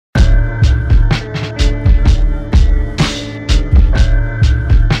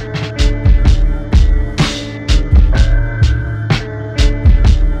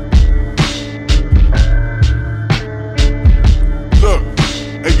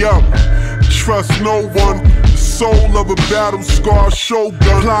trust no one. The soul of a battle scar shogun.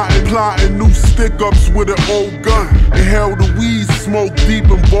 Plotting new stick-ups with an old gun. Inhale the weed, smoke deep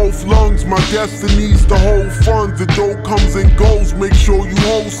in both lungs. My destiny's to hold funds. The dough comes and goes, make sure you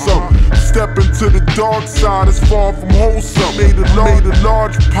hold some. Step into the dark side, it's far from wholesome. Made a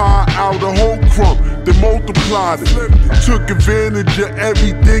large pie out of whole crumb, then multiplied it. Took advantage of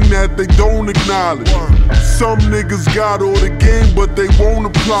everything that they don't acknowledge. Some niggas got all the game, but they won't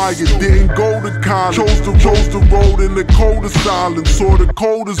apply it. Didn't go to college, chose the road in the coldest silence. Saw the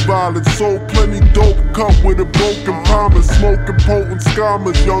coldest violence, sold plenty dope, cut with a broken promise. Smoking potent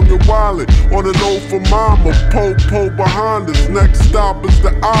scammers, young and wildin'. On the low for mama, po behind us. Next stop is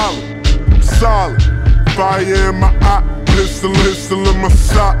the island. Solid, fire in my eye, pistol in my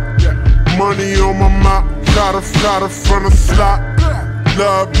sock. Money on my mouth, try to front a slot.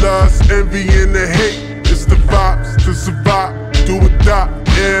 Love, lust, envy, and the hate. It's the vibes to survive, do or die,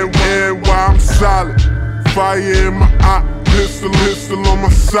 and why I'm solid. Fire in my eye, pistol on my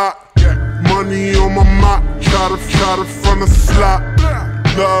sock. Money on my mouth, try to front a slot.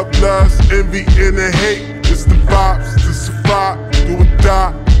 Love, lust, envy, and the hate. It's the vibes to survive, do or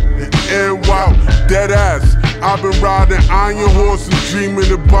die, and wow, dead ass. I've been riding iron horses,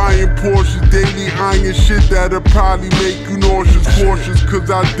 dreaming of buying Porsches. Daily iron shit that'll probably make you nauseous. Cautious, cause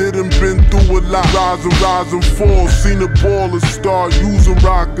I didn't been through a lot. Rise and fall, seen a baller start using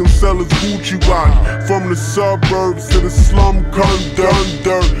rock and sellers Gucci watch. From the suburbs to the slum, done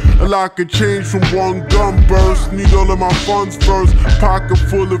dirt. A lot could change from one gun burst. Need all of my funds first. Pocket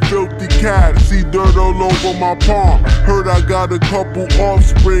full of filthy cats. See dirt all over my palm. Heard I got a couple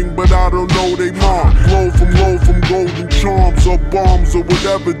offspring, but I don't know they mom. Glow from golden charms or bombs or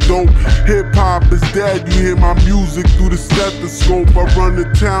whatever dope. Hip-hop is dead, you hear my music through the stethoscope. I run the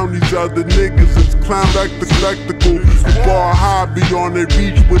town, these other niggas, it's clown like the spectacle. The bar high beyond their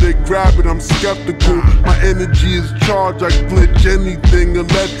reach, where they grab it, I'm skeptical. My energy is charged, I glitch anything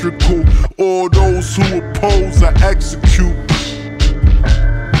electrical. All those who oppose, I execute.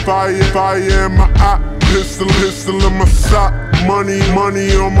 Fire in my eye, pistol in my sock. Money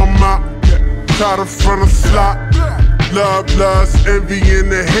on my mouth, try to front a slot. Love, lust, envy,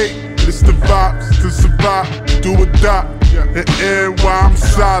 and the hate. It's the vibes to survive, do or die, and why I'm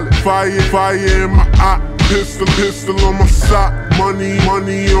solid. Fire in my eye, pistol on my sock. Money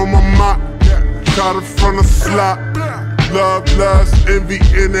on my mouth, try to front a slot. Love, lust, envy,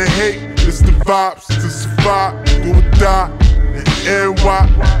 and the hate. It's the vibes to survive, do or die, and why.